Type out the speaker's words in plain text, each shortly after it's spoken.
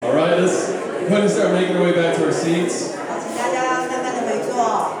let's go ahead and start making our way back to our seats. 好，请大家慢慢的回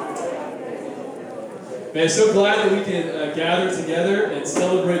坐。 Man, so glad that we can gather together and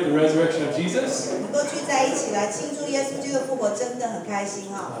celebrate the resurrection of Jesus. 能够聚在一起来庆祝耶稣基督的复活，真的很开心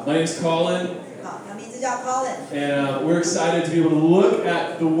哈。My name's Colin, 好，他名字叫 Colin。 and we're excited to be able to look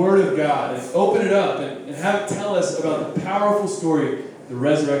at the Word of God and open it up and have it tell us about the powerful story, the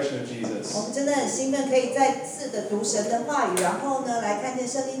resurrection of 我 Jesus. 们真的很兴奋，可以再次的读神的话语，然后呢，来看见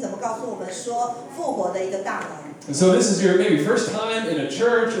圣经怎么告诉我们说复活的一个大能。 And so this is your maybe first time in a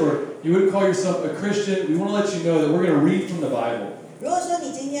church, or you wouldn't call yourself a Christian. We want to let you know that we're going to read from the Bible. 如果说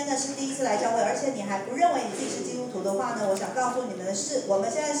你今天呢是第一次来教会，而且你还不认为你自己是基督徒的话呢，我想告诉你们的是，我们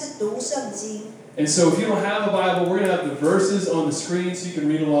现在是读圣经。 And so if you don't have a Bible, we're going to have the verses on the screen so you can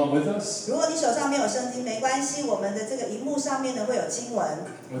read along with us. 如果你手上没有圣经，没关系，我们的这个荧幕上面呢会有经文。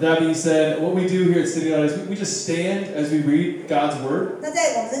 With that being said, what we do here at City Light is we just stand as we read God's Word. 那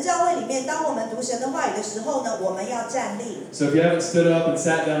在我们的教会里面，当我们读神的话语的时候呢，我们要站立。 So if you haven't stood up and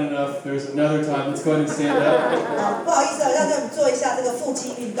sat down enough, there's another time. Let's go ahead and stand up. 不好意思，要让你做一下这个腹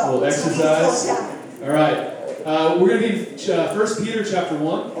肌运动， A little 起立坐下。 All right. We're going to be 1 Peter chapter 1.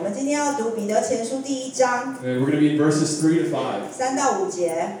 我们今天要读彼得前书第1章 And we're going to be in verses 3 to 5. 3到5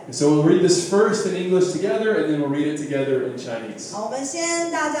节。 And so we'll read this first in English together, and then we'll read it together in Chinese. 好，我们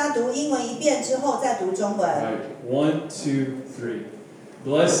先大家读英文一遍，之后再读中文。 All right. 1, 2, 3.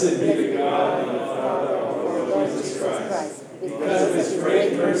 Blessed be the God and the Father of our Lord Jesus Christ. Because of His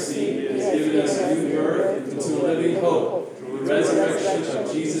great mercy, He has given us a new birth into a living hope, through the resurrection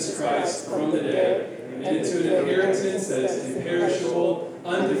of Jesus Christ from the dead, and into an inheritance that is imperishable,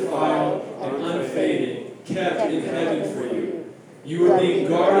 undefiled, and unfading, kept in heaven for you. You are being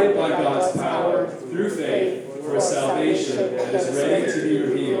guarded by God's power through faith for a salvation that is ready to be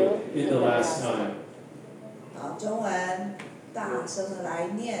revealed in the last time. 好，中文大声的来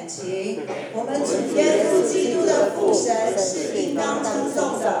念，请。我们主耶稣基督的父神是应当称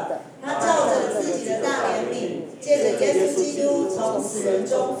颂的，他照着自己的大怜悯，借着耶稣基督从死人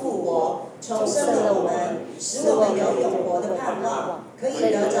中复活，重生了我们，使我们有永活的盼望，可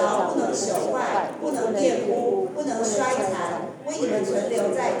以得着不能朽坏、不能玷污、不能衰残，为你们存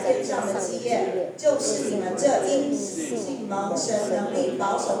留在天上的基业，就是你们这因信蒙神能力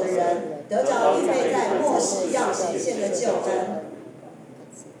保守的人，得着预备在末世要显现的救恩。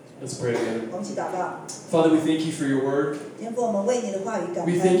 Let's pray together. 我们一起祷告。 Father, we thank you for your word. 天父，我们为你的话语感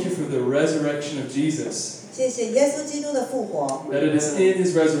We thank 恩。 you for the resurrection of Jesus. 谢谢耶稣基督的复活， That it is in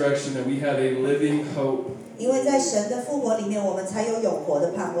his resurrection that we have a living hope. 因为在神的复活里面，我们才有永活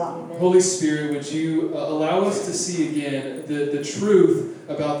的盼望。 Holy Spirit, would you allow us to see again the truth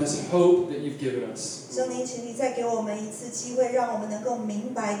about this hope that you've given us? 圣灵，请你再给我们一次机会，让我们能够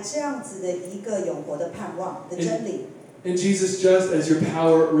明白这样子的一个永活的盼望的真理。 And Jesus, just as your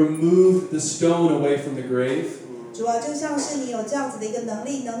power removed the stone away from the grave, 主啊，就像是你有这样子的一个能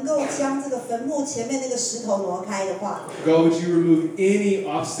力，能够将这个坟墓前面那个石头挪开的话， God, would you remove any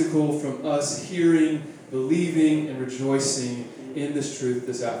obstacle from us hearing, believing, and rejoicing in this truth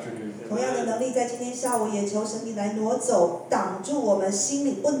this afternoon? 同样的能力在今天下午也求神你来挪走，挡住我们心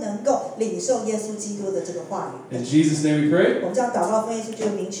里不能够领受耶稣基督的这个话语。 In Jesus' name we pray. 我们这样祷告，奉耶稣基督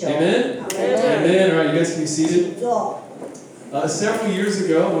的名求。 Amen. 阿 Amen. All right, you guys can be seated. 请坐。 Several years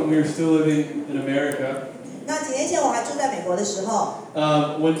ago, when we were still living in America, 那几年前我还住在美国的时候，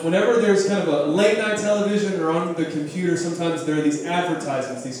 whenever there's kind of a late night television or on the computer, sometimes there are these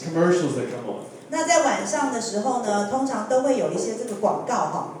advertisements, these commercials that come on. 那在晚上的时候呢，通常都会有一些这个广告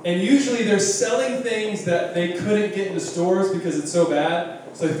哈。 And usually they're selling things that they couldn't get into stores because it's so bad.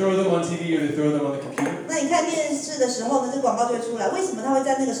 So they throw them on TV or they throw them on the computer. 那你看电视的时候呢，这广告就会出来。为什么它会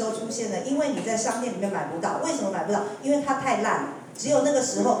在那个时候出现呢？因为你在商店里面买不到。为什么买不到？因为它太烂了，只有那个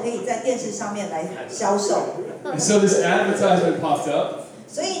时候可以在电视上面来销售。 And so this advertisement popped up.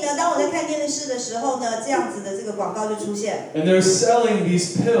 所以呢，当我在看电视的时候呢，这样子的这个广告就出现。 And they're selling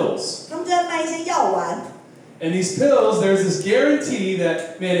these pills. 他们就在卖一些药丸。 And these pills, there's this guarantee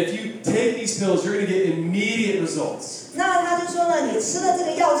that, man, if you take these pills, you're going to get immediate results. 那他就说呢，你吃了这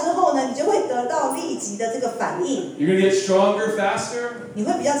个药之后呢，你就会得到立即的这个反应。 You're going to get stronger faster, 你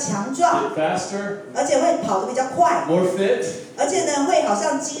会比较强壮， get faster, 而且会跑得比较快， more fit. 而且呢会好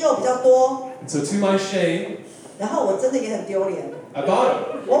像肌肉比较多。 And so to my shame, 然后我真的也很丢脸， I bought them.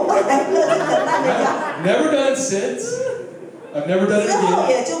 我买了这个很烂的药， I've never done it since. I've never done it 之后 again.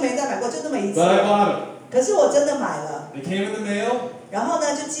 也就没再买过，就那么一次。 But I bought them. 可是我真的买了， They came in the mail. 然后呢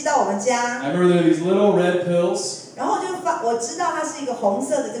就寄到我们家， I remember there were these little red pills. 然后我知道它是一个红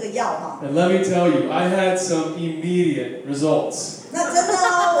色的这个药哈。 And let me tell you, I had some immediate results. 那真的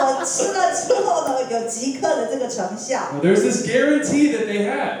哦，我吃了之后呢，有即刻的这个成效。 Well, there's this guarantee that they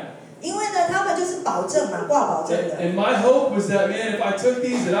had. 挂保证的。 And my hope was that, man, if I took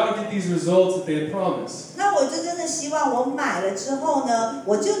these, that I would get these results that they had promised. 那我就真的希望我买了之后呢，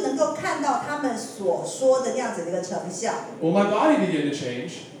我就能够看到他们所说的那样子的一个成效。Well, my body began to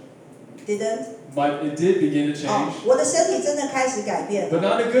change. Didn't？ It did begin to change, 我的身体真的开始改变 but 了，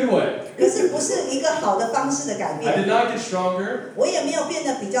 not in a good way. 可是不是一个好的方式的改 I did 变。 not get stronger, 我也没有变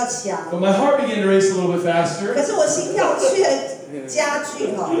得比较强， but my heart began to race a little bit 可 faster. 是我心跳却加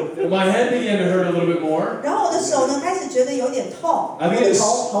剧哈。 My head began to hurt a little bit more. 然后我的手呢开始觉得有点痛， I 我 began 的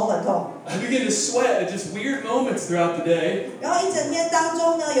to 头很痛。 I began to sweat at just weird moments throughout the day. 然后一整天当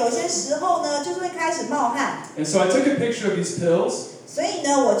中呢，有些时候呢就是会开始冒汗。 And so I took a picture of these pills. 所以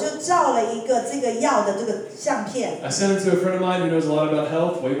呢，我就照了一个这个药的这个相片。 I sent it to a friend of mine who knows a lot about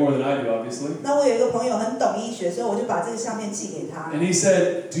health, way more than I do, obviously. 那我有一个朋友很懂医学，所以我就把这个相片寄给他。 And he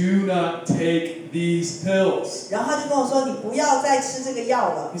said, do not take these pills. 然后他就跟我说：“你不要再吃这个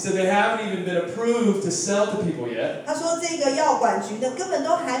药了。” He said they haven't even been approved to sell to people yet. 他说：“这个药管局呢，根本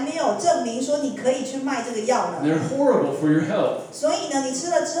都还没有证明说你可以去卖这个药 And 呢。 they're horrible for your health. 所以呢，你吃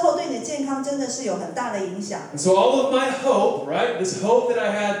了之后对你的健康真的是有很大的影响。 And so all of my hope, right, this hope that I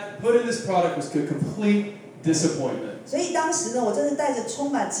had put in this product was a complete disappointment. 所以当时呢，我真的带着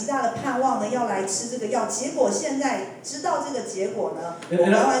充满极大的盼望呢，要来吃这个药。结果现在知道这个结果呢，我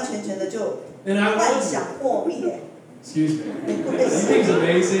完完全全的就 And I 幻 wondered, 想破灭。 excuse me, you think it's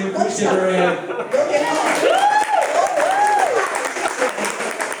amazing? Please give her a hand. 有点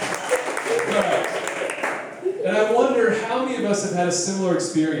And I wonder how many of us have had a similar 我不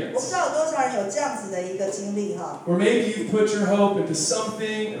experience. 知道有多少人有这样子的一个经历哈， Or maybe you put your hope into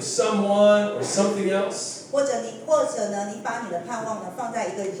something or someone or something else. 或者呢，你把你的盼望呢放在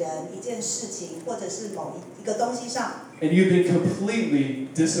一个人、一件事情，或者是某一个东西上， And you've been completely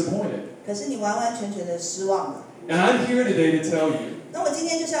disappointed. 可是你完完全全的失望了。 And I'm here today to tell you 那我今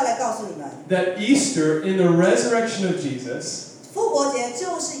天就是要来告诉你们， that Easter, in the resurrection of Jesus, 复活节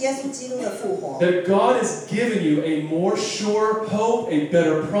就是耶稣基督的复活。 that God has given you a more sure hope, a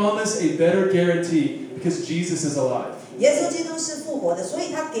better promise, a better guarantee, because Jesus is alive. 耶稣基督是复活的，所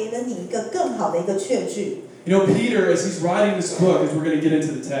以他给了你一个更好的一个确据。 You know, Peter, as he's writing this book, as we're going to get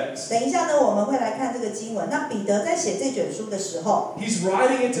into the text, 等一下呢，我们会来看这个经文。那彼得在写这卷书的时候， he's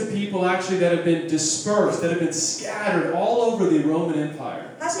writing it to people actually that have been dispersed, that have been scattered all over the Roman Empire.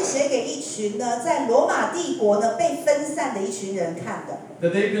 他是写给一群呢在罗马帝国呢被分散的一群人看的。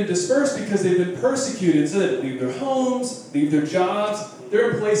 That they've been dispersed because they've been persecuted, so they leave their homes, leave their jobs. They're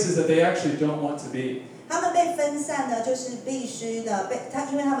in places that they actually don't want to be. 他们被分散呢，就是必须呢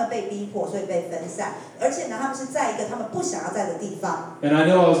因为他们被逼迫，所以被分散，而且呢，他们是在一个他们不想要在的地方。 And I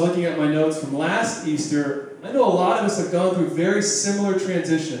know I was looking at my notes from last Easter. I know a lot of us have gone through very similar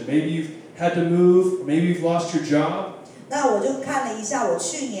transition. Maybe you've had to move, maybe you've lost your job. 那我就看了一下我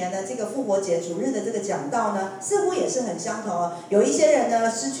去年的这个复活节主日的这个讲道呢，似乎也是很相同哦。有一些人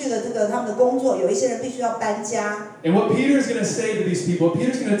呢失去了这个他们的工作，有一些人必须要搬家。 And what Peter is going to say to these people,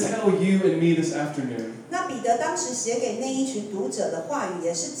 Peter's going to tell you and me this afternoon, 那彼得当时写给那一群读者的话语，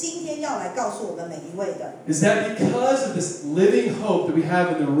也是今天要来告诉我们每一位的。 is that because of this living hope that we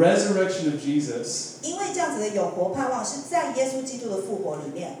have in the resurrection of Jesus, 因为这样子的永活盼望是在耶稣基督的复活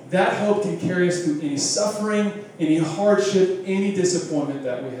里面， that hope can carry us through any suffering, any hardship, any disappointment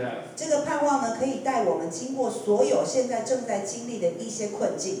that we have. 这个盼望呢，可以带我们经过所有现在正在经历的一些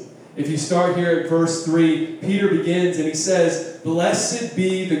困境。 If you start here at verse 3, Peter begins and he says, "Blessed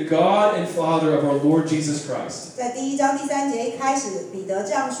be the God and Father of our Lord Jesus Christ." 在第1章第3节一开始，彼得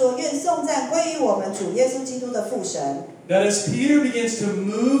这样说：“愿颂赞归于我们主耶稣基督的父神。” That as Peter begins to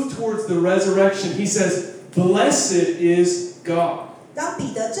move towards the resurrection, he says, "Blessed is God." 当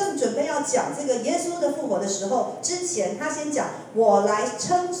彼得正准备要讲这个耶稣的复活的时候，之前他先讲：“我来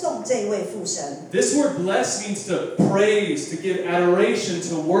称颂这位父神。” This word bless means to praise, to give adoration,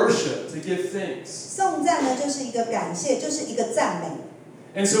 to worship, to give thanks. 颂赞呢，就是一个感谢，就是一个赞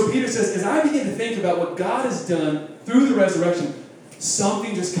美。 And so Peter says, as I begin to think about what God has done through the resurrection,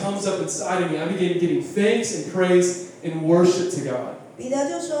 something just comes up inside of me. I begin getting thanks and praise and worship to God. 彼得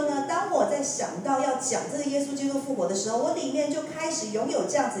就说呢，当我在想到要讲这个耶稣基督复活的时候，我里面就开始拥有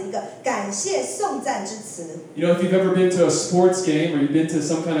这样子一个感谢颂赞之词。You know, if you've ever been to a sports game or you've been to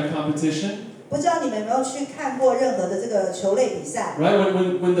some kind of competition, 不知道你们有没有去看过任何的这个球类比赛？ right?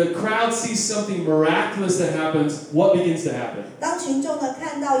 When the crowd sees something miraculous that happens, what begins to happen? 当群众呢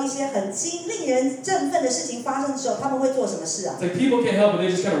看到一些很令人振奋的事情发生的时候，他们会做什么事啊？ It's like people can't help it. They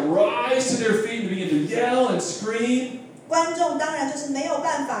just kind of rise to their feet and begin to yell and scream. 观众当然就是没有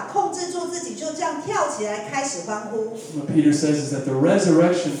办法控制住自己，就这样跳起来开始欢呼。What Peter says is that the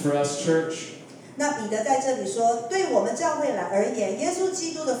resurrection for us, church, 那彼得在这里说，对我们教会来而言，耶稣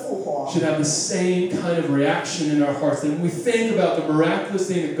基督的复活 should have the same kind of reaction in our hearts. And when we think about the miraculous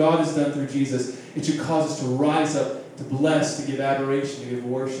thing that God has done through Jesus, it should cause us to rise up, to bless, to give adoration, to give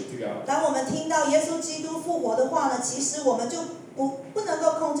worship to God. 当我们听到耶稣基督复活的话呢，其实我们就不能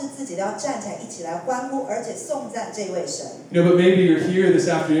够控制自己的，要站起来一起来欢呼，而且颂赞这位神。You know, but maybe you're here this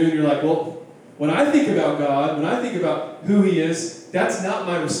afternoon and you're like, well, when I think about God, when I think about who He is, that's not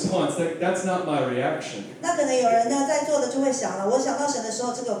my response. That's not my reaction. 那可能有人呢在座的就会想了，我想到神的时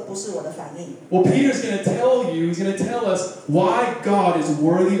候，这个不是我的反应。Well, Peter's going to tell you, he's going to tell us why God is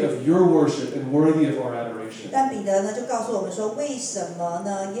worthy of your worship and worthy of our adoration. 但彼得呢就告诉我们说，为什么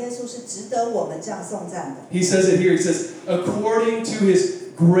呢？耶稣是值得我们这样颂赞的。He says it here. He says, according to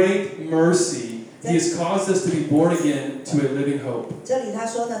His great mercy, He has caused us to be born again to a living hope. 这里他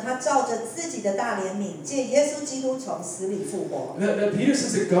说呢，他照着自己的大怜悯，借耶稣基督从死里复活。That Peter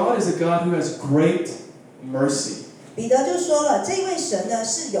says that God is a God who has great mercy. 彼得就说了，这位神呢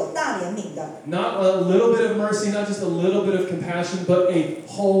是有大怜悯的。Not a little bit of mercy, not just a little bit of compassion, but a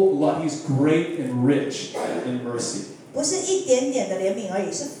whole lot. He's great and rich in mercy. 不是一点点的怜悯而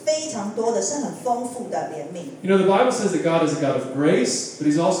已，是非常多的，是很丰富的怜悯。You know, the Bible says that God is a God of grace, but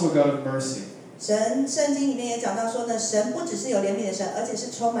He's also a God of mercy. 圣经里面也讲到说呢，神不只是有怜悯的神，而且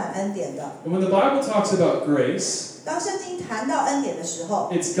是充满恩典的。And when the Bible talks about grace, 当圣经谈到恩典的时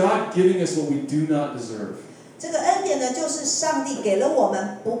候， it's God giving us what we do not deserve. 这个恩典呢，就是上帝给了我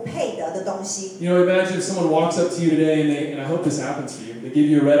们不配得的东西。You know, imagine if someone walks up to you today and I hope this happens for you. They give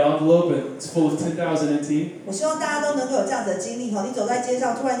you a red envelope and it's full of 10,000 NT. 我希望大家都能够有这样子的经历哈，你走在街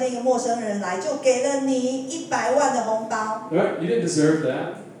上，突然间一个陌生人来，就给了你100万的红包。Right? You didn't deserve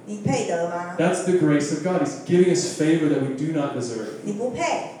that. 你配得吗？ That's the grace of God. He's giving us favor that we do not deserve. 你不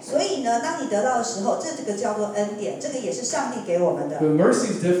配，所以呢，当你得到的时候，这个叫做恩典，这个也是上帝给我们的。 But mercy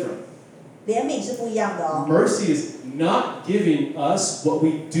is different. 怜悯是不一样的哦。Mercy is not giving us what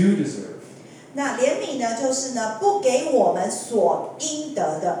we do deserve. 那怜悯呢，就是呢，不给我们所应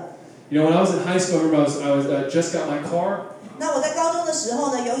得的。You know, when I was in high school, I remember I was just got my car. 那我在高中的时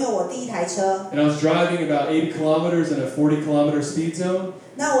候呢，拥有我第一台车。And I was driving about 80 kilometers in a 40-kilometer speed zone.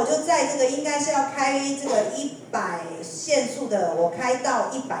 那我就在这个应该是要开这个100限速的，我开到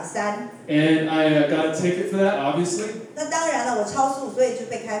130。And I got a ticket for that, obviously. 那当然了，我超速，所以就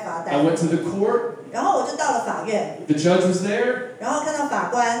被开罚 I 单。 went to the court. 然后我就到了法院， The judge was there. 然后看到法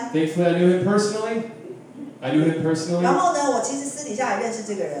官， Thankfully, I knew him personally. I knew him personally. 然后呢，我其实私底下也认识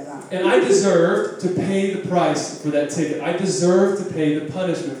这个人啦。 And I deserved to pay the price for that ticket. I deserved to pay the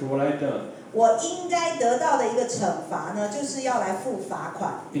punishment for what I'd done. 我应该得到的一个惩罚呢，就是要来付罚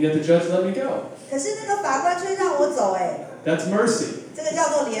款。 And yet the judge let me go. 可是那个法官却让我走，That's mercy. 这个叫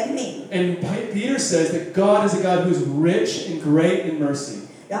做怜悯。 And Peter says that God is a God who is rich and great in mercy.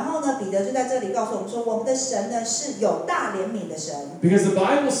 然后呢，彼得就在这里告诉我们说，我们的神呢是有大怜悯的神。 Because the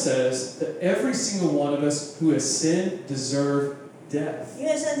Bible says that every single one of us who has sinned deserve death. 因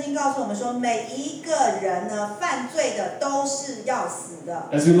为圣经告诉我们说，每一个人呢犯罪的都是要死的。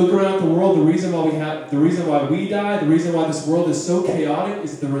 As we look around the world, the reason why we die, the reason why this world is so chaotic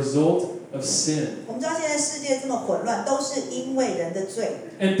is the result of sin. 我们知道现在世界这么混乱，都是因为人的罪。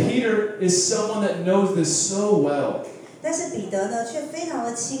 And Peter is someone that knows this so well. 但是彼得呢，却非常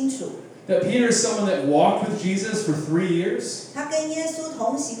的清楚。 That Peter is someone that walked with Jesus for 3 years. 他跟耶稣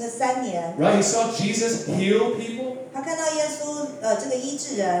同行了3年， Right? He saw Jesus heal people. 他看到耶稣这个医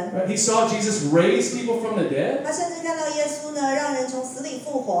治人， Right? He saw Jesus raise people from the dead. 他甚至看到耶稣呢让人从死里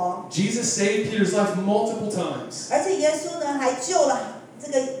复活， Jesus saved Peter's life multiple times. 而且耶稣呢还救了这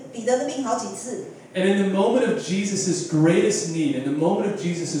个彼得的命好几次。 And in the moment of Jesus' greatest need, in the moment of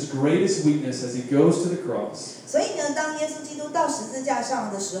Jesus' greatest weakness as he goes to the cross, 所以呢，当耶稣基督到十字架上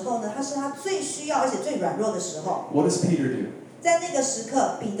的时候呢，他是他最需要而且最软弱的时候。 what does Peter do? 在那个时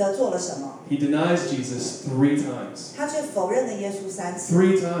刻，彼得做了什么？ He denies Jesus 3 times. 他却否认了耶稣3次。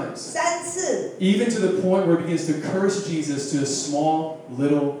 3 times. 3次， Even to the point where he begins to curse Jesus to a small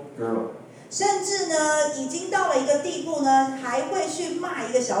little girl. 甚至呢，已经到了一个地步呢，还会去骂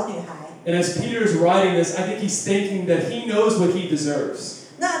一个小女孩。 And as Peter is writing this, I think he's thinking that he knows what he deserves.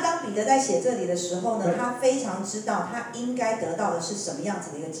 那当彼得在写这里的时候呢，他非常知道他应该得到的是什么样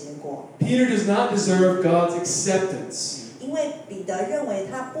子的一个结果。 Peter does not deserve God's acceptance. 因为彼得认为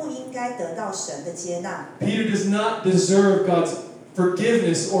他不应该得到神的接纳。 Peter does not deserve God's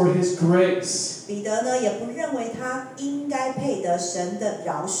forgiveness or his grace. 彼得呢，也不认为他应该配得神的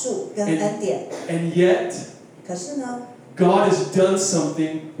饶恕跟恩典。 And yet, 可是呢， God has done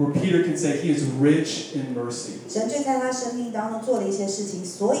something where Peter can say he is rich in mercy. 神就在他生命当中做了一些事情，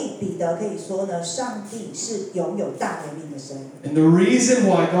所以彼得可以说呢，上帝是拥有大怜悯的神。 And the reason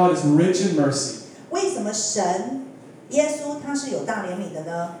why God is rich in mercy, 为什么神耶稣他是有大怜悯的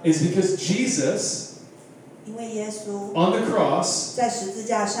呢？ is because Jesus 因为耶稣 on the cross 在十字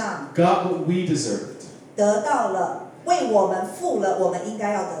架上 got what we deserved. 得到了，为我们付了我们应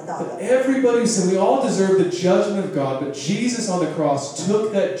该要得到 But 的。 everybody said we all deserve the judgment of God, but Jesus on the cross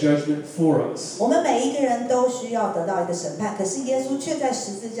took that judgment for us. 我们每一个人都需要得到一个审判，可是耶稣却在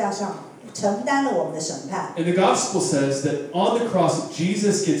十字架上承担了我们的审判。 And the gospel says that on the cross,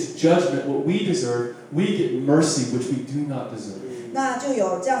 Jesus gets judgment, what we deserve. We get mercy, which we do not deserve. 那就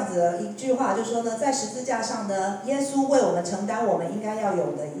有这样子的一句话，就说呢，在十字架上呢，耶稣为我们承担我们应该要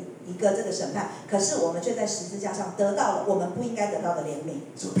有的一个这个审判，可是我们却在十字架上得到了我们不应该得到的怜悯。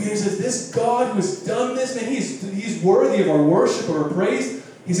 So Peter says, this God who has done this, man, he's worthy of our worship, of our praise.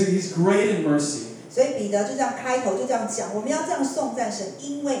 He's great in mercy. 所以彼得就这样开头就这样讲，我们要这样颂赞神，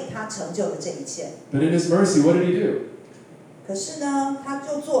因为他成就了这一切。 But in his mercy, what did he do? 可是呢，他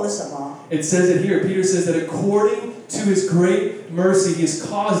就做了什么？ It says it here. Peter says that according to his great mercy, he has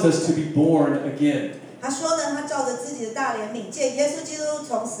caused us to be born again. 他说呢，他照着自己的大怜悯，借耶稣基督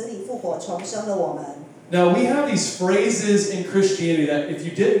从死里复活，重生了我们。 Now, we have these phrases in Christianity that if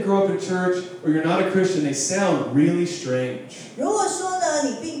you didn't grow up in church or you're not a Christian, they sound really strange. 如果说呢，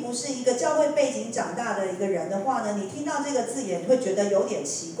你并不是一个教会背景长大的一个人的话呢，你听到这个字眼会觉得有点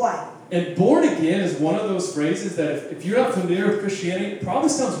奇怪。 And born again is one of those phrases that if you're not familiar with Christianity, it probably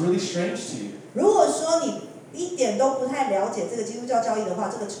sounds really strange to you. 如果说你一点都不太了解这个基督教教义的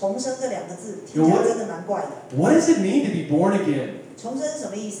话，这个重生这两个字听起来真的蛮怪的。What does it mean to be born again? 重生是什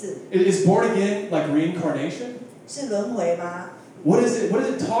么意思？ Is born again like reincarnation? 是轮回吗？ What is it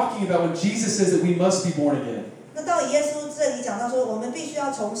talking about when Jesus says that we must be born again? 那到底耶稣这里讲到说我们必须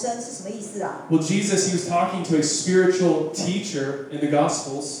要重生是什么意思啊？ Well, Jesus, he was talking to a spiritual teacher in the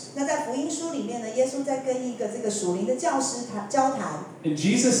Gospels. 那在福音书里面呢，耶稣在跟一个这个属灵的教师交谈。 And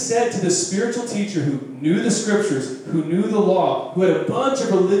Jesus said to the spiritual teacher who knew the scriptures, who knew the law, who had a bunch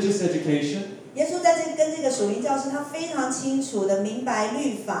of religious education, 耶稣在跟这个属灵教师，他非常清楚的明白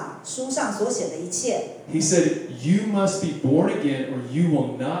律法书上所写的一切。 he said, you must be born again or you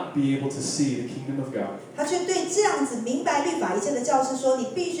will not be able to see the kingdom of God. 他却对这样子明白律法一切的教师说：“你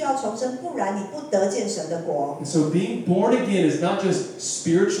必须要重生，不然你不得见神的国。” And so being born again is not just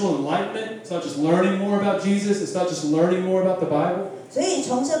spiritual enlightenment. It's not just learning more about Jesus. It's not just learning more about the Bible. 所以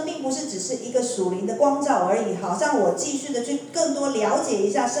重生并不是只是一个属灵的光照而已，好像我继续的去更多了解一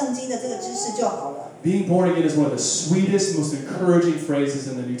下圣经的这个知识就好了。 Being born again is one of the sweetest, most encouraging phrases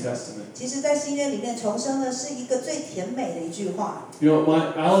in the New Testament. 其实，在新约里面，重生呢是一个最甜美的一句话。 You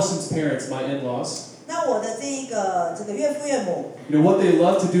know, Allison's parents, my in-laws, 那我的这个岳父岳母， you know, what they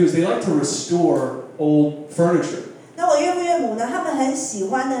love to do is they like to restore old furniture. 那我岳父岳母呢，他们很喜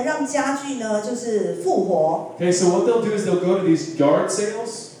欢呢让家具呢就是复活， Okay, so what they'll do is they'll go to these yard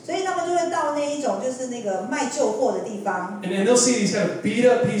sales, 所以他们就会到那一种就是那个卖旧货的地方， and they'll see these kind of beat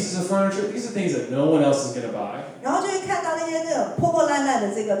up pieces of furniture. These are things that no one else is going to buy. 然后就会看到那些那种破破烂烂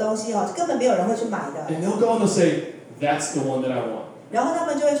的这个东西哈，根本没有人会去买的。 And they'll go and they'll say, that's the one that I want. 然后他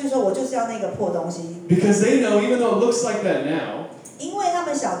们就会去说，我就是要那个破东西， Because they know, even though it looks like that now, 因为他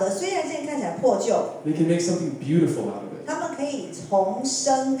们晓得，虽然现在看起来破旧， they can make something beautiful out of it. 他们可以重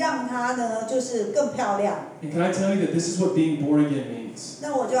生，让它呢就是更漂亮。 And can I tell you that this is what being born again means?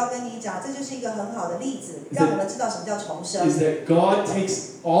 那我就要跟你讲，这就是一个很好的例子，让我们知道什么叫重生。 Is that God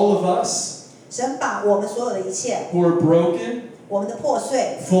takes all of us 神把我们所有的一切， who are broken, 我们的破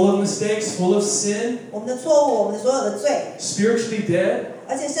碎， full of mistakes, full of sin, 我们的错误，我们的所有的罪， spiritually dead,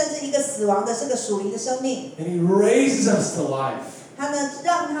 而且甚至一个死亡的是个属灵的生命， and He raises us to life. 他呢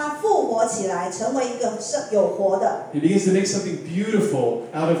让它复活起来，成为一个有活的。 He begins to make something beautiful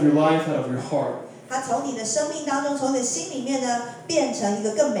out of your life, out of your heart. 它从你的生命当中，从你的心里面呢，变成一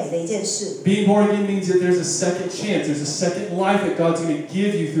个更美的一件事。 Being born again means that there's a second chance, there's a second life that God's going to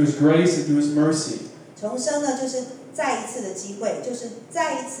give you through His grace and through His mercy. 重生呢，就是再一次的机会，就是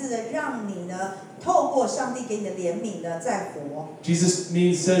再一次的让你呢，透过上帝给你的怜悯呢，再活。 Jesus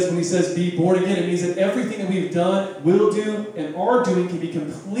says when He says be born again, it means that everything that we've done, will do, and are doing can be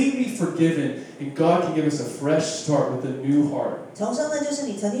completely forgiven, and God can give us a fresh start with a new heart. 重生呢，就是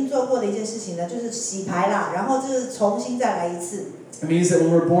你曾经做过的一件事情呢，就是洗牌啦，然后就是重新再来一次。 It means that when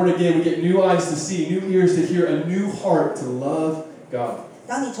we're born again, we get new eyes to see, new ears to hear, a new heart to love God.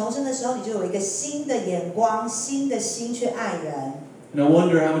 当你重生的时候，你就有一个新的眼光、新的心去爱人。 And I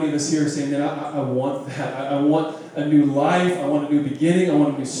wonder how many of us here are saying that I want that. I want a new life. I want a new beginning. I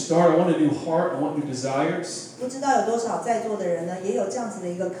want a new start. I want a new heart. I want new desires. 不知道有多少在座的人呢，也有这样子的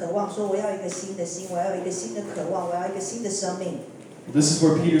一个渴望，说我要一个新的心，我要有一个新的渴望，我要一个新的生命。 This is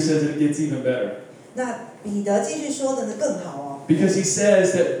where Peter says that it gets even better. 那彼得继续说的呢更好哦。Because he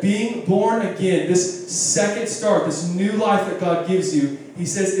says that being born again, this second start, this new life that God gives you, he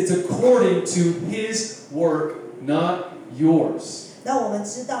says it's according to his work, not yours. 那我们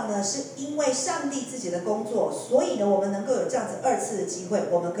知道呢，是因为上帝自己的工作，所以呢，我们能够有这样子2次的机会，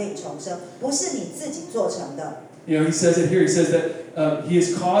我们可以重生，不是你自己做成的。You know, he says it here. He says that he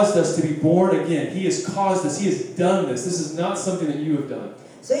has caused us to be born again. He has caused us. He has done this. This is not something that you have done.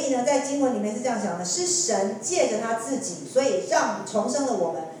 所以呢，在经文里面是这样讲的，是神借着他自己，所以让重生了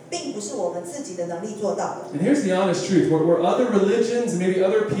我们，并不是我们自己的能力做到的。And here's the honest truth: where other religions and maybe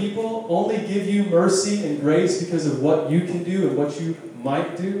other people only give you mercy and grace because of what you can do and what you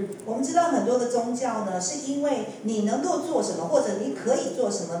might do. 我们知道很多的宗教呢，是因为你能够做什么，或者你可以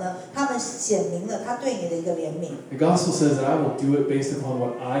做什么呢？他们显明了他对你的一个怜悯。The gospel says that I will do it based upon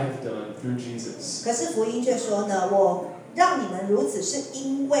what I have done through Jesus. 可是福音却说呢，我让你们如此，是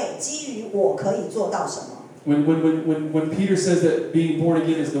因为基于我可以做到什么。When Peter says that being born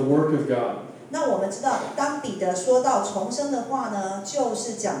again is the work of God. 那我们知道，当彼得说到重生的话呢，就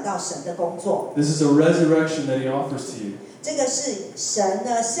是讲到神的工作。This is a resurrection that he offers to you. 这个是神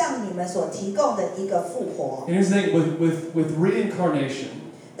呢向你们所提供的一个复活。And here's the thing with reincarnation.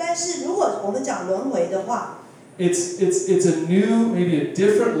 但是如果我们讲轮回的话， It's a new, maybe a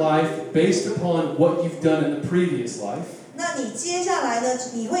different life based upon what you've done in the previous life. 那你接下来呢，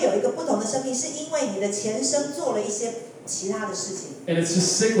你会有一个不同的生命，是因为你的前生做了一些其他的事情。And it's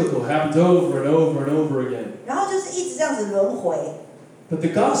just cyclical, it happens over and over and over again. 然后就是一直这样子轮回。 But the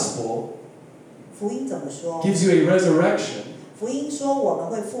gospel 福音怎么说？ gives you a resurrection, 福音说我们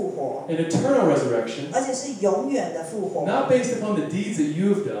会复活， an eternal resurrection, 而且是永远的复活， not based upon the deeds that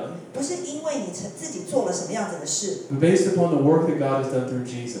you have done, 不是因为你自己做了什么样子的事。 but based upon the work that God has done through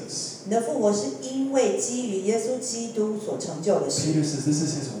Jesus. 你的复活是因为基于耶稣基督所成就的事， Peter says this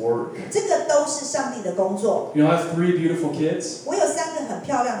is his work. 这个都是上帝的工作。 You know, I have 3 beautiful kids. 我有3个很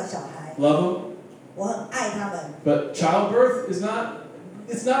漂亮的小孩， Love them. 我很爱他们。 But childbirth is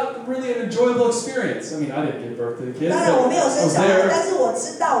it's not really an enjoyable experience. I mean, I didn't give birth to the kids, 当 but 然我没有 I 生 was 小孩， there. 但是我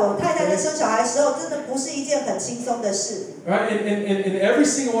知道我太太在生小孩的时候，真的不是一件很轻松的事。 Right? And every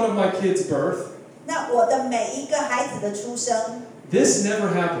single one of my kids' birth, 那我的每一个孩子的出生， this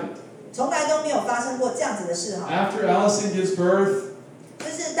never happened. 从来都没有发生过这样子的事哈。 After Allison gives birth, 就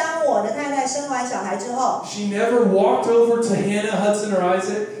是当我的太太生完小孩之后， she never walked over to Hannah, Hudson, or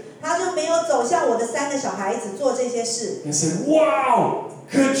Isaac 她就没有走向我的3个小孩子做这些事。 and said, "Wow,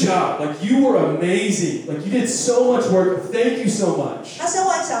 good job! Like you were amazing! Like you did so much work. Thank you so much." 她生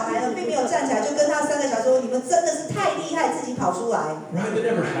完小孩呢，并没有站起来就跟她3个小孩说：“你们真的是太厉害，自己跑出来。” Right? That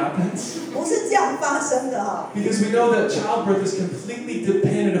never happens. 不是这样发生的哈。 Because we know that childbirth is completely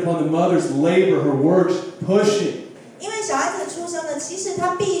dependent upon the mother's labor, her work, pushing. 因为小孩子的出生呢，其实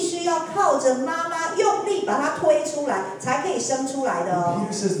他必须要靠着妈妈用力把他推出来，才可以生出来的哦。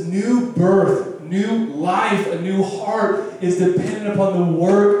 Peter says new birth, new life, a new heart is dependent upon the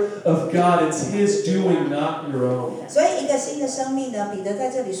work of God. It's His doing, not your own. 所以一个新的生命呢，彼得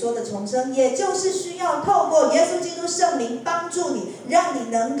在这里说的重生，也就是需要透过耶稣基督圣灵帮助你，让你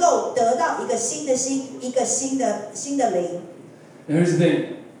能够得到一个新的心，一个新的灵。 And here's the thing,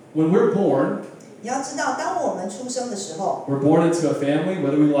 when we're born, 你要知道，当我们出生的时候， we're born into a family,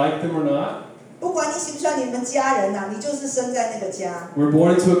 whether we like them or not. 不管你喜不喜欢你们家人呐、你就是生在那个家， We're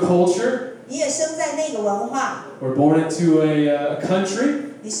born into a culture. 你也生在那个文化， We're born into a country.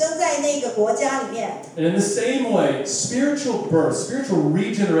 你生在那个国家里面。 And in the same way, spiritual birth, spiritual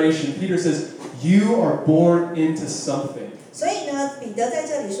regeneration, Peter says, you are born into something. 所以呢，彼得在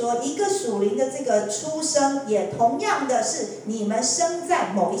这里说，一个属灵的这个出生，也同样的是你们生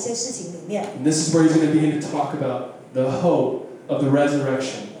在某一些事情里面。 And this is where he's going to begin to talk about the hope of the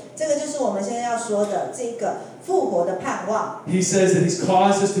resurrection. 这个就是我们现在要说的这个复活的盼望。 He says that he's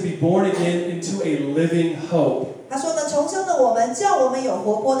caused us to be born again into a living hope. 他说呢，重生的我们，叫我们有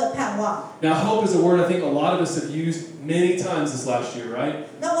活泼的盼望。 Now, hope is a word I think a lot of us have used many times this last year, right?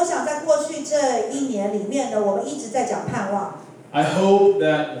 那我想在过去这1年里面呢，我们一直在讲盼望。 I hope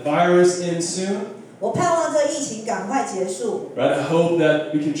that the virus ends soon. 我盼望这疫情赶快结束。 Right? I hope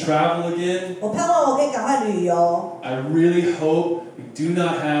that we can travel again. 我盼望我可以赶快旅游。 I really hope we do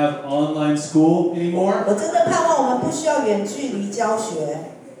not have online school anymore. 我真的盼望我们不需要远距离教学。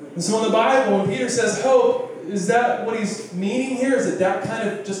 And so in the Bible, when Peter says hope, is that what he's meaning here? Is it that kind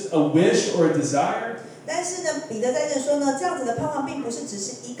of just a wish or a desire? 但是呢，彼得在这里说呢，这样子的盼望并不是只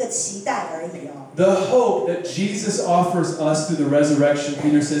是一个期待而已哦。 The hope that Jesus offers us through the resurrection,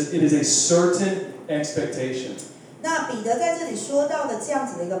 Peter says, it is a certain expectation. 那彼得在这里说到的这样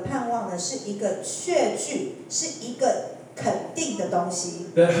子的一个盼望呢，是一个确据，是一个肯定的东西。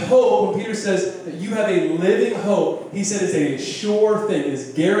That hope, when Peter says that you have a living hope, he said it's a sure thing, it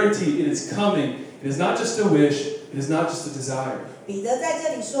is guaranteed, it is coming. It is not just a wish, it is not just a desire. 彼得在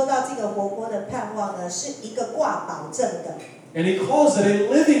这里说到这个活泼的盼望呢，是一个挂保证的。And he calls it a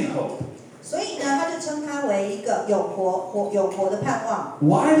living hope. 所以呢，他就称它为一个永活的盼望。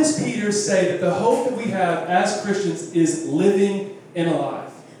Why does Peter say that the hope that we have as Christians is living and alive?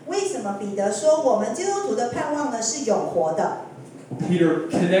 为什么彼得说我们基督徒的盼望呢是永活的？ Well, Peter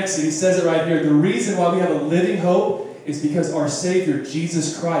connects it. He says it right here. The reason why we have a living hope is because our Savior,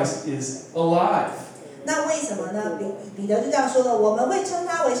 Jesus Christ, is alive. 那为什么呢？彼得就这样说了，我们会称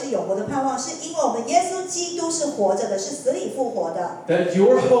它为是永活的盼望，是因为我们耶稣基督是活着的，是死里复活的。That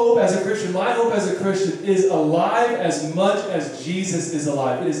your hope as a Christian, my hope as a Christian, is alive as much as Jesus is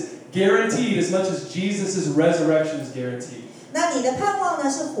alive. It is guaranteed as much as Jesus' resurrection is guaranteed. 那你的盼望呢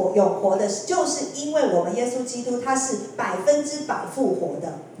是永活的，就是因为我们耶稣基督他是100%复活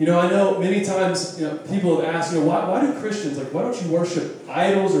的。You know, I know many times, people have asked, why do Christians, why don't you worship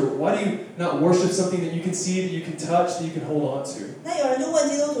idols, or why do you not worship something that you can see, that you can touch, that you can hold on to? 那有人就问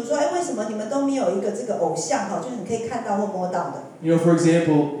基督徒说，为什么你们都没有一个这个偶像哈，就是你可以看到或摸到的？ For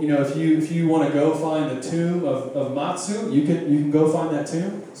example, if you want to go find the tomb of Matsu, you can go find that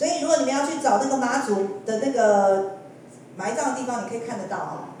tomb. 所以如果你们要去找那个妈祖的那个埋葬的地方，你可以看得到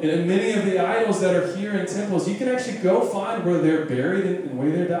啊。And many of the idols that are here in temples, you can actually go find where they're buried and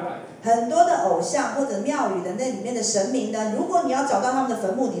where they died. 很多的偶像或者庙宇的那里面的神明呢，如果你要找到他们的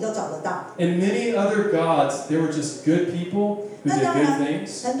坟墓，你都找得到。And many other gods, they were just good people who 那 did 当 good 然，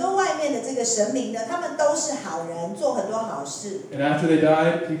 things. 很多外面的这个神明呢，他们都是好人，做很多好事。 And after they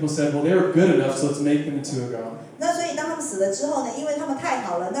died, people said, well, they were good enough, so let's make them into a god. 那所以当他们死了之后呢，因为他们太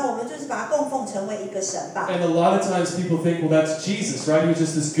好了，那我们就是把它供奉成为一个神吧。 And a lot of times people think, well, that's Jesus, right? He was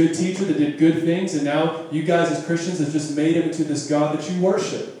just this good teacher that did good things, and now you guys as Christians have just made him into this God that you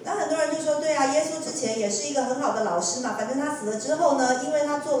worship. 那很多人就说，对啊，耶稣之前也是一个很好的老师嘛，反正他死了之后呢，因为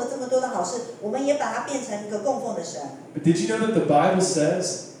他做了这么多的好事，我们也把他变成一个供奉的神。 But did you know that the Bible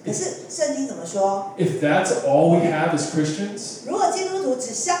says, 可是圣经怎么说？ if that's all we have as Christians, 如果基督徒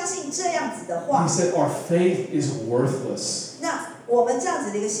只相信这样子的 he 话， said our faith is worthless. 那我们这样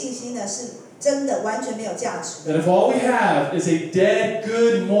子的一个信心呢，是真的完全没有价值。 That if all we have is a dead,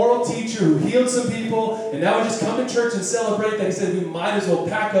 good, moral teacher who healed some people, and now we just come to church and celebrate that, he said we might as well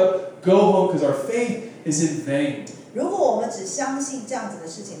pack up, go home, because our faith is in vain. 如果我们只相信这样子的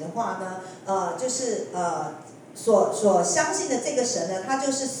事情的话呢，所相信的这个神呢，他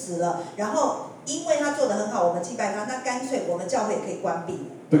就是死了，然后因为他做得很好，我们祭拜他，那干脆我们教会也可以关闭。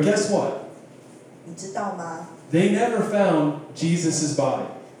 But guess what? 你知道吗？ They never found Jesus' body.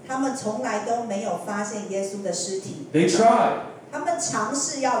 他们从来都没有发现耶稣的尸体， They tried. 他们尝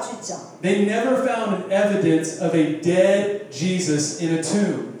试要去找， They never found an evidence of a dead Jesus in a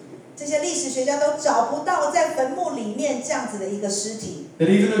tomb. 这些历史学家都找不到在坟墓里面这样子的一个尸体。 That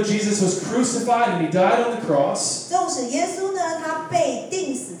even though Jesus was crucified and he died on the cross, 纵使耶稣呢，他被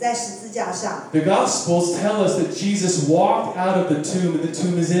钉死在十字架上， the Gospels tell us that Jesus walked out of the tomb and the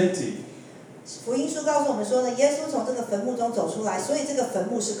tomb is empty. 福音书告诉我们说呢，耶稣从这个坟墓中走出来，所以这个坟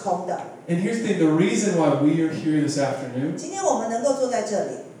墓是空的。 And here's the thing, the reason why we are here this afternoon, 今天我们能够坐在这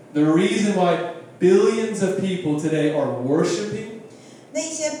里， the reason why billions of people today are worshiping, 那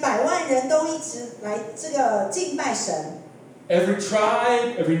一些100万人都一直来这个敬拜神， every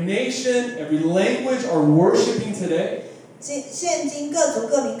tribe, every nation, every language are worshiping today. 现今各族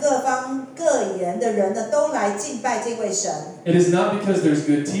各民各方各言的人呢，都来敬拜这位神。 It is not because there's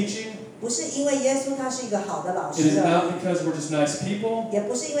good teaching. 不是因为耶稣他是一个好的老 It is 师， not because we're just nice people. 也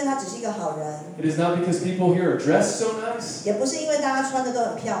不是因为他只是一个好人， It is not because people here are dressed so nice. 也不是因为大家穿的都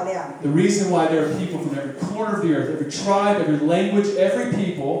很漂亮。 The reason why there are people from every corner of the earth, every tribe, every language, every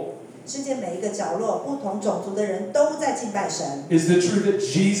people, 世界每一个角落，不同种族的人都在敬拜神。 is the truth that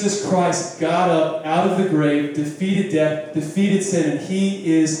Jesus Christ got up out of the grave, defeated death, defeated sin, and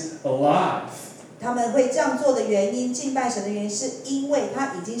he is alive. 他们会这样做的原因，敬拜神的原因，是因为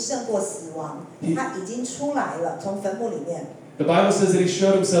他已经胜过死亡，他已经出来了，从坟墓里面。 The Bible says that he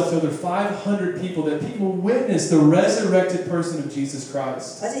showed himself to over 500 people, that people witnessed the resurrected person of Jesus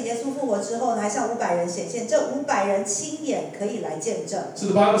Christ. 而且耶稣复活之后呢，还向500人显现，这500人亲眼可以来见证。 So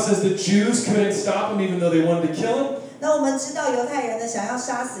the Bible says the Jews couldn't stop him even though they wanted to kill him. 那我们知道犹太人呢想要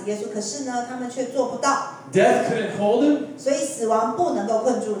杀死耶稣，可是呢他们却做不到， Death couldn't hold him. 所以死亡不能够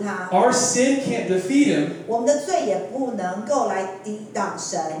困住他， Our sin can't defeat him. 我们的罪也不能够来抵挡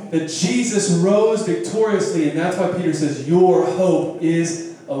神。 That Jesus rose victoriously, and that's why Peter says, your hope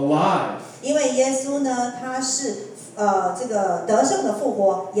is alive. 因为耶稣呢，他是这个得胜的复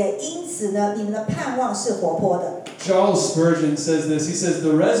活，也因此呢，你们的盼望是活泼的。Charles Spurgeon says this. He says,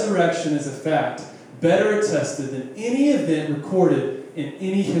 "The resurrection is a fact better attested than any event recorded in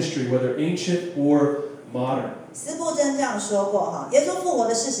any history, whether ancient or modern." 司布真这样说过哈，耶稣复活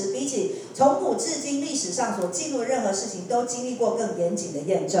的事实，比起从古至今历史上所记录的任何事情，都经历过更严谨的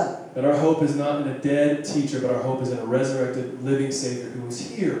验证。That our hope is not in a dead teacher, but our hope is in a resurrected, living Savior who is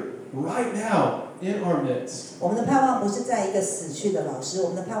here, right now, in our midst. 我们的盼望不是在一个死去的老师，我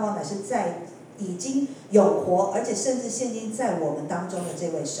们的盼望乃是在已经永活，而且甚至现今在我们当中的这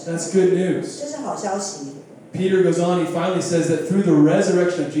位神。That's good news. 这是好消息。Peter goes on, he finally says that through the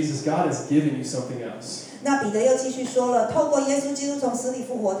resurrection of Jesus, God has given you something else. 那彼得又继续说了，透过耶稣基督从死里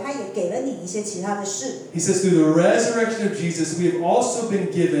复活，他也给了你一些其他的事。He says, through the resurrection of Jesus, we have also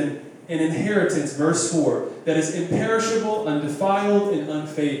been given an inheritance, verse 4, that is imperishable, undefiled, and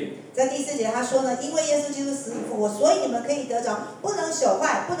unfading. 在第4节他说呢，因为耶稣基督死里复活，所以你们可以得着不能朽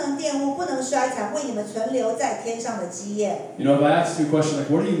坏、不能玷污、不能衰残，为你们存留在天上的基业。You know, if I asked you a question like,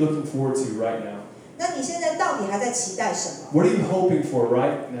 what are you looking forward to right now? 那你现在到底还在期待什么？ What are you hoping for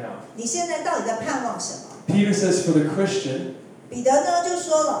right now? 你现在到底在盼望什么？ Peter says for the Christian, 彼得呢就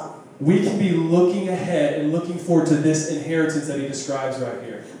说了， we can be looking ahead and looking forward to this inheritance that he describes right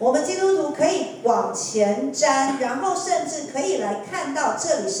here. 我们基督徒可以往前瞻，然后甚至可以来看到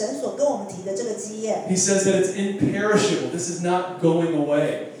这里神所跟我们提的这个基业。 He says that it's imperishable. This is not going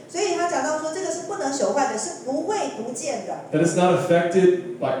away. 所以他讲到说，这个是不能朽坏的，是不会不见的。 That it's not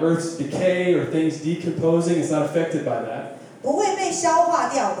affected by Earth's decay or things decomposing. It's not affected by that. 不会被消化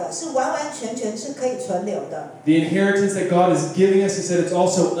掉的，是完完全全是可以存留的。 The inheritance that God is giving us, he said, it's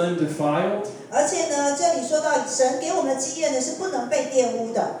also undefiled. 而且呢，这里说到神给我们的基业呢是不能被玷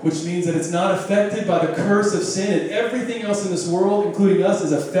污的， Which means that it's not affected by the curse of sin, and everything else in this world, including us,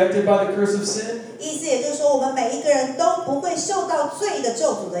 is affected by the curse of sin. 意思也就是说，我们每一个人都不会受到罪的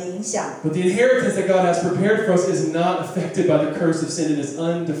咒诅的影响。 But the inheritance that God has prepared for us is not affected by the curse of sin. It is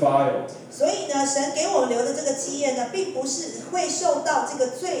undefiled. 所以呢，神给我们留的这个基业呢，并不是会受到这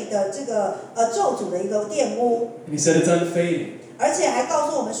个罪的这个咒诅的一个玷污， And he said it's unfading. 而且还告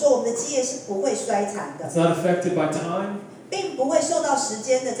诉我们说，我们的基业是不会衰残的， It's not affected by time. 并不会受到时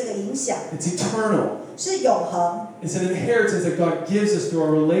间的这个影响， It's eternal. 是永恒。 It's an inheritance that God gives us through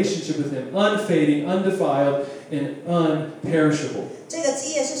our relationship with him. Unfading, undefiled, and unperishable. 这个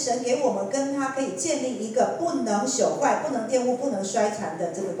基业是神给我们跟他可以建立一个不能朽坏、不能玷污、不能衰残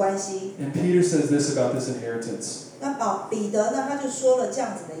的这个关系。 And Peter says this about this inheritance. 那彼得呢，他就说了这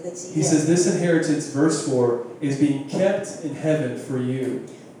样子的一个基 He 业。 says this inheritance, verse 4, is being kept in heaven for you.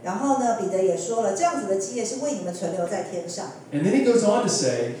 然后呢，彼得也说了，这样子的基业是为你们存留在天上。 And then he goes on to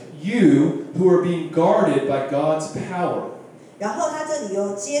say, you who are being guarded by God's power. 然后他这里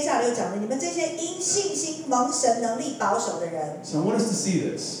接下来又讲了，你们这些因信心蒙神能力保守的人。 So I want us to see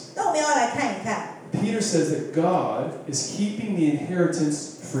this. 那我们要来看一看， Peter says that God is keeping the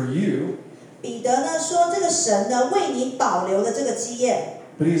inheritance for you, 彼得呢说，这个神呢为你保留了这个基业，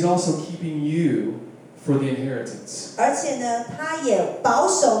 but he's also keeping you for the inheritance. 而且呢，他也保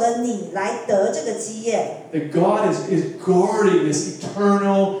守了你来得这个基业。 That God is guarding this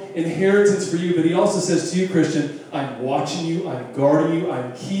eternal inheritance for you, but he also says to you, Christian, I'm watching you, I'm guarding you,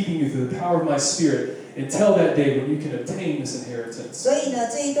 I'm keeping you through the power of my Spirit until that day when you can obtain this inheritance. 所以呢，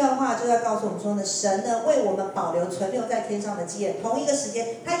这一段话就在告诉我们说呢，神呢为我们保留存留在天上的基业，同一个时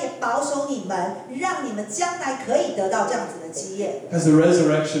间，他也保守你们，让你们将来可以得到这样子的基业。 As the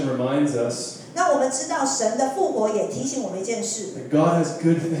resurrection reminds us 那我们知道，神的复活也提醒我们一件事， that God has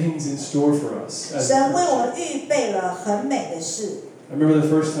good things in store for us. As 神为我们预备了很美的事。 I remember the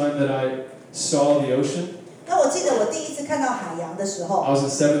first time that I saw the ocean. 那我记得我第一次看到海洋的时候， I was in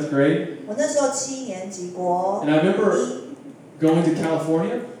 7th grade, 我那时候7年级国 and I remember 一， going to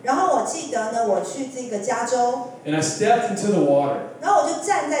California, 然后我记得呢，我去这个加州， and I stepped into the water. 然后我就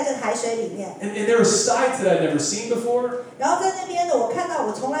站在这个海水里面， And there were sights that I'd never seen before. 然后在那边呢，我看到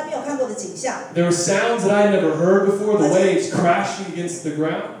我从来没有看过的景象， There were sounds that I'd never heard before, the waves crashing against the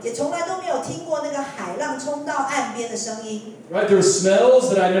ground. 也从来都没有听过那个海浪冲到岸边的声音， Right? There were smells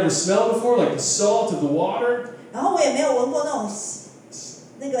that I'd never smelled before, like the salt of the water. 然后我也没有闻过那种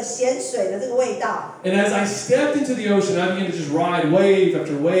那个咸水的这个味道。 And as I stepped into the ocean, I began to just ride wave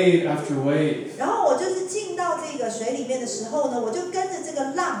after wave after wave. 然后我就是进到这个水里面的时候呢，我就跟着这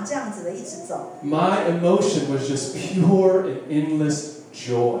个浪这样子的一直走。 My emotion was just pure and endless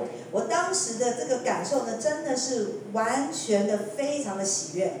joy. 我当时的这个感受呢，真的是完全的非常的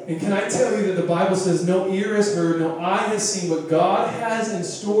喜悦。 And can I tell you that the Bible says, no ear has heard, no eye has seen what God has in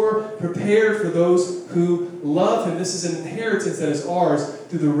store, prepared for those who love Him. This is an inheritance that is ours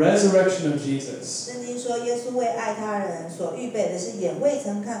through the resurrection of Jesus. 圣经说说，耶稣为爱他人所预备的是眼未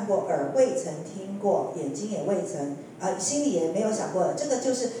曾看过，耳未曾听过，眼睛也未曾心里也没有想过的，这个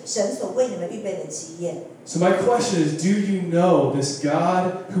就是神所为你们预备的基业。So my question is, do you know this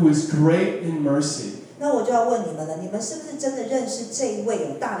God who is great in mercy? 那我就要问你们了，你们是不是真的认识这一位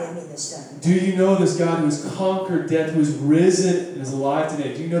有大怜悯的神？ Do you know this God who has conquered death, who is risen and is alive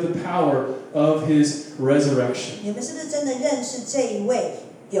today? Do you know the power of his resurrection? 你们是不是真的认识这一位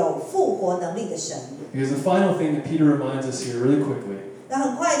有复活能力的神？ Because the final thing that Peter reminds us here really quickly, 那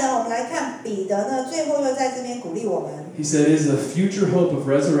很快的，我们来看彼得呢，最后又在这边鼓励我们。 he said, is the future hope of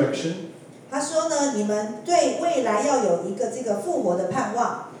resurrection 他说呢，你们对未来要有一个这个复活的盼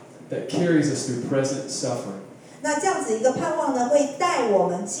望。 that carries us through present suffering. 那这样子一个盼望呢，会带我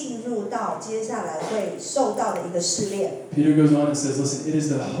们进入到接下来会受到的一个试炼。 Peter goes on and says, listen, it is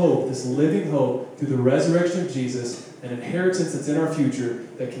the hope, this living hope through the resurrection of Jesus, an inheritance that's in our future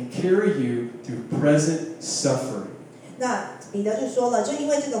that can carry you through present suffering. 那彼得就说了，就因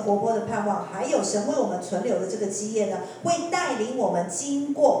为这个活泼的盼望，还有神为我们存留的这个基业呢，会带领我们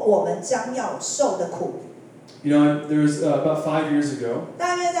经过我们将要受的苦。 You know, there's about 5 years ago,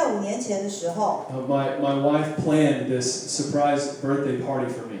 大约在5年前的时候， my wife planned this surprise birthday party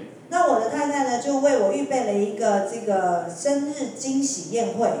for me. 那我的太太呢，就为我预备了一个这个生日惊喜宴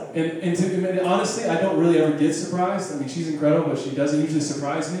会。And honestly, I don't really ever get surprised. I mean, she's incredible, but she doesn't usually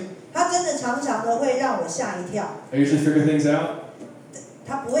surprise me. 她真的常常的会让我吓一跳。 I usually figure things out.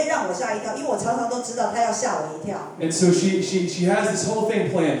 她不会让我吓一跳，因为我常常都知道她要吓我一跳。 And so she has this whole thing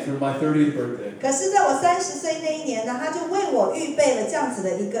planned for my 30th birthday. 可是，在我30岁那一年呢，她就为我预备了这样子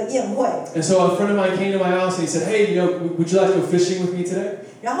的一个宴会。 And so a friend of mine came to my house and he said, hey, you know, would you like to go fishing with me today?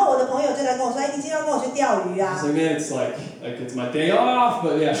 然后我的朋友就来跟我说：“哎，你今天要跟我去钓鱼 I 啊 was like, man, it's like it's my day off,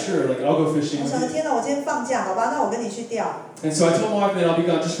 but yeah, sure, like I'll go？” fishing 我 with 想 you. 天哪，我今天放假，好吧，那我跟你去钓。 And so I told my wife, man, I'll be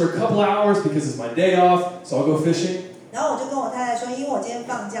gone just for a couple hours because it's my day off, so I'll go fishing. 然后我就跟我太太说，因为我今天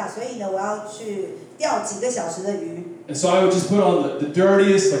放假，所以呢，我要去钓几个小时的鱼。 And so I would just put on the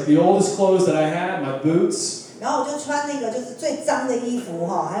dirtiest, like the oldest clothes that I had, my boots. 然后我就穿那个就是最脏的衣服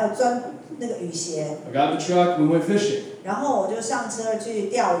哈，还有穿那个雨鞋。 I got in the truck, we went fishing. 然后我就上车去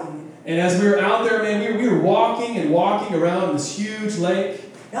钓鱼。 And as we were out there, man, we were walking and walking around this huge lake.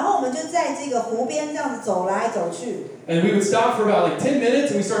 然后我们就在这个湖边这样子走来走去。 And we would stop for about like 10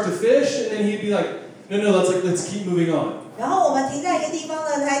 minutes and we start to fish, and then he'd be like, no, let's keep moving on. 然后我们停在一个地方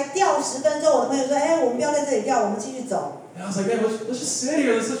呢，才钓10分钟。我的朋友说：“哎，我们不要在这里钓，我们继续走。” And I was like, man, let's just sit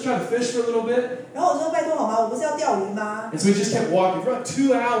here, let's try to fish for a little bit. 然后我说：“拜托好吗？我不是要钓鱼吗？” And so we just kept walking for about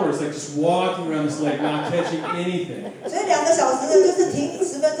 2 hours, like just walking around this lake, not catching anything. 所以2个小时呢，就是停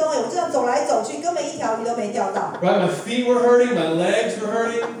10分钟而已。我这样走来走去，根本一条鱼都没钓到。 Right, my feet were hurting, my legs were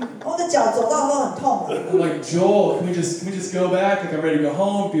hurting. 我的脚走到都很痛了。 I'm like, Joel, can we just go back? Like I'm ready to go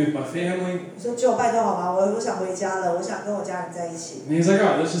home, be with my family. 我说：“就拜托好吗？我想回家了，我想跟我家人在一起。” And he's like,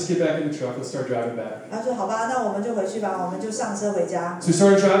 all right, let's just get back in the truck, let's start driving back. 他说：“好吧，那我们就回去吧，我们就上车回家。” So we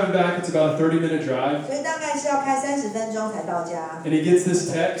started driving back, it's about a 30-minute drive. 所以大概是要开30分钟才到家。 And he gets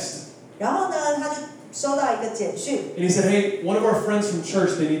this text. 然后呢，他就收到一个简讯， And he said, hey, one of our friends from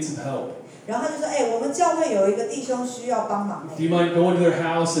church, they need some help. 然后他就说：“哎，我们教会有一个弟兄需要帮忙。” Do you mind going to their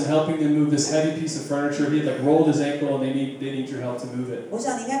house and helping them move this heavy piece of furniture? He had like rolled his ankle and they need your help to move it. 我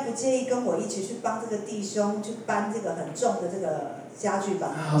想你应该不介意跟我一起去帮这个弟兄去搬这个很重的这个家具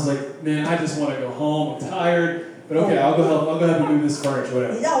吧？ I was like, man, I just want to go home. I'm tired. But okay, I'll go help you move this furniture,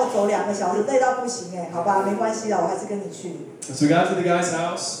 whatever. 你让我走2个小时，累到不行哎，好吧，没关系啦，我还是跟你去。 And so we got to the guy's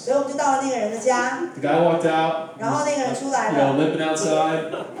house. 所以我们就到了那个人的家， The guy walked out. 然后那个人出来 You know, 了， limping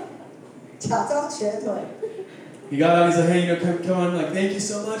outside. 假装瘸腿。 He got out. He's like, hey, you know, come on. Like, thank you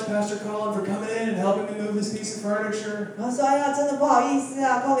so much, Pastor Colin, for coming in and helping me move this piece of furniture. 然后说：“哎呀，真的不好意思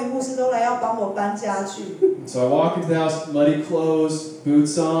啊，高明牧师都来要帮我搬家具。” And so I walk into the house, muddy clothes,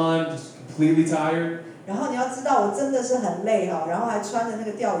 boots on, just completely tired. 然后你要知道，我真的是很累哈，然后还穿着那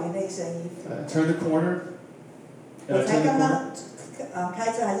个钓鱼那身衣服。 I turned the corner. 我才刚刚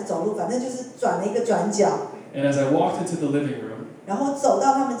开车还是走路，反正就是转了一个转角， And as I walked into the living room, 然后走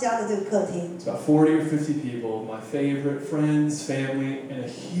到他们家的这个客厅， it's about 40 or 50 people, my favorite friends, family, and a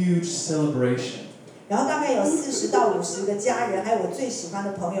huge celebration. 然后大概有40到50个家人，还有我最喜欢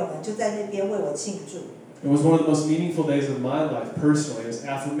的朋友们，就在那边为我庆祝。 It was one of the most meaningful days of my life personally. It was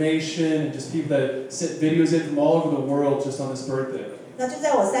affirmation and just people that sent videos in from all over the world just on this birthday. 那就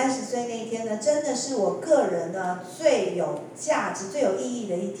在我30岁那一天呢，真的是我个人呢最有价值、最有意义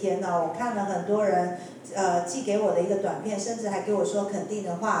的一天呢。我看了很多人寄给我的一个短片，甚至还给我说肯定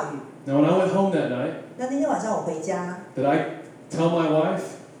的话语。 Now when I went home that night, 那天晚上我回家， did I tell my wife,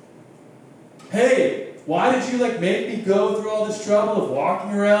 hey, why did you make me go through all this trouble of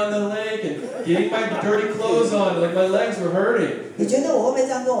walking around the lake and getting my dirty clothes on? My legs were hurting. 你觉得我会不会这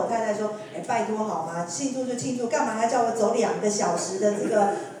样跟我太太说？拜托好吗？庆祝就庆祝，干嘛还叫我走2个小时的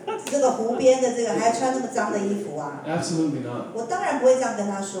这个湖边的还要穿那么脏的衣服啊？ Absolutely not. 我当然不会这样跟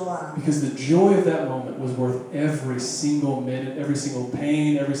她说啊。 Because the joy of that moment was worth every single minute, every single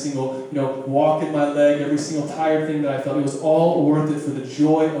pain, every single, walk in my leg, every single tired thing that I felt. It was all worth it for the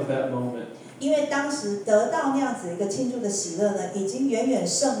joy of that moment. 因为当时得到那样子一个庆祝的喜乐呢，已经远远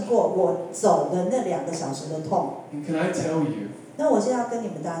胜过我走的那2个小时的痛。 And can I tell you, 那我现在要跟你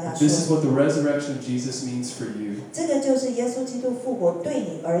们大家说， this is what the resurrection of Jesus means for you. 这个就是耶稣基督复活对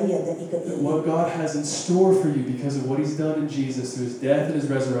你而言的一个意 That 义。 what God has in store for you because of what He's done in Jesus through His death and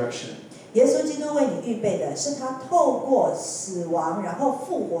His resurrection. 耶稣基督为你预备的是他透过死亡然后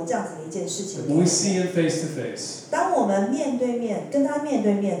复活这样子的一件事情。 When we see Him face to face, 当我们面对面跟他面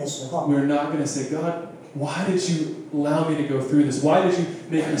对面的时候， we're not going to say, God, why did you allow me to go through this? Why did you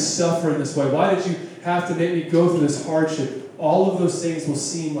make me suffer in this way? Why did you have to make me go through this hardship? All of those things will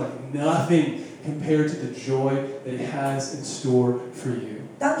seem like nothing compared to the joy that He has in store for you.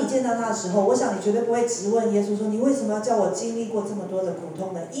 当你见到他的时候，我想你绝对不会质问耶稣说：“你为什么要叫我经历过这么多的苦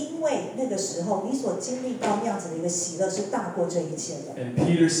痛呢？”因为那个时候你所经历到那样子的一个喜乐是大过这一切的。 And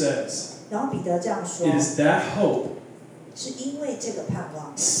Peter says, 然后彼得这样说 it：“ is that hope, 是因为这个盼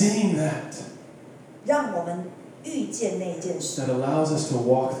望， seeing that, 让我们遇见那一件事， that allows us to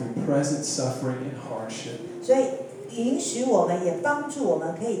walk through present suffering and hardship. 所以允许我们，也帮助我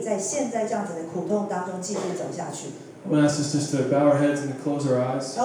们可以在现在这样子的苦痛当中继续走下去。” I'm going to ask us just to bow our heads and to close our eyes.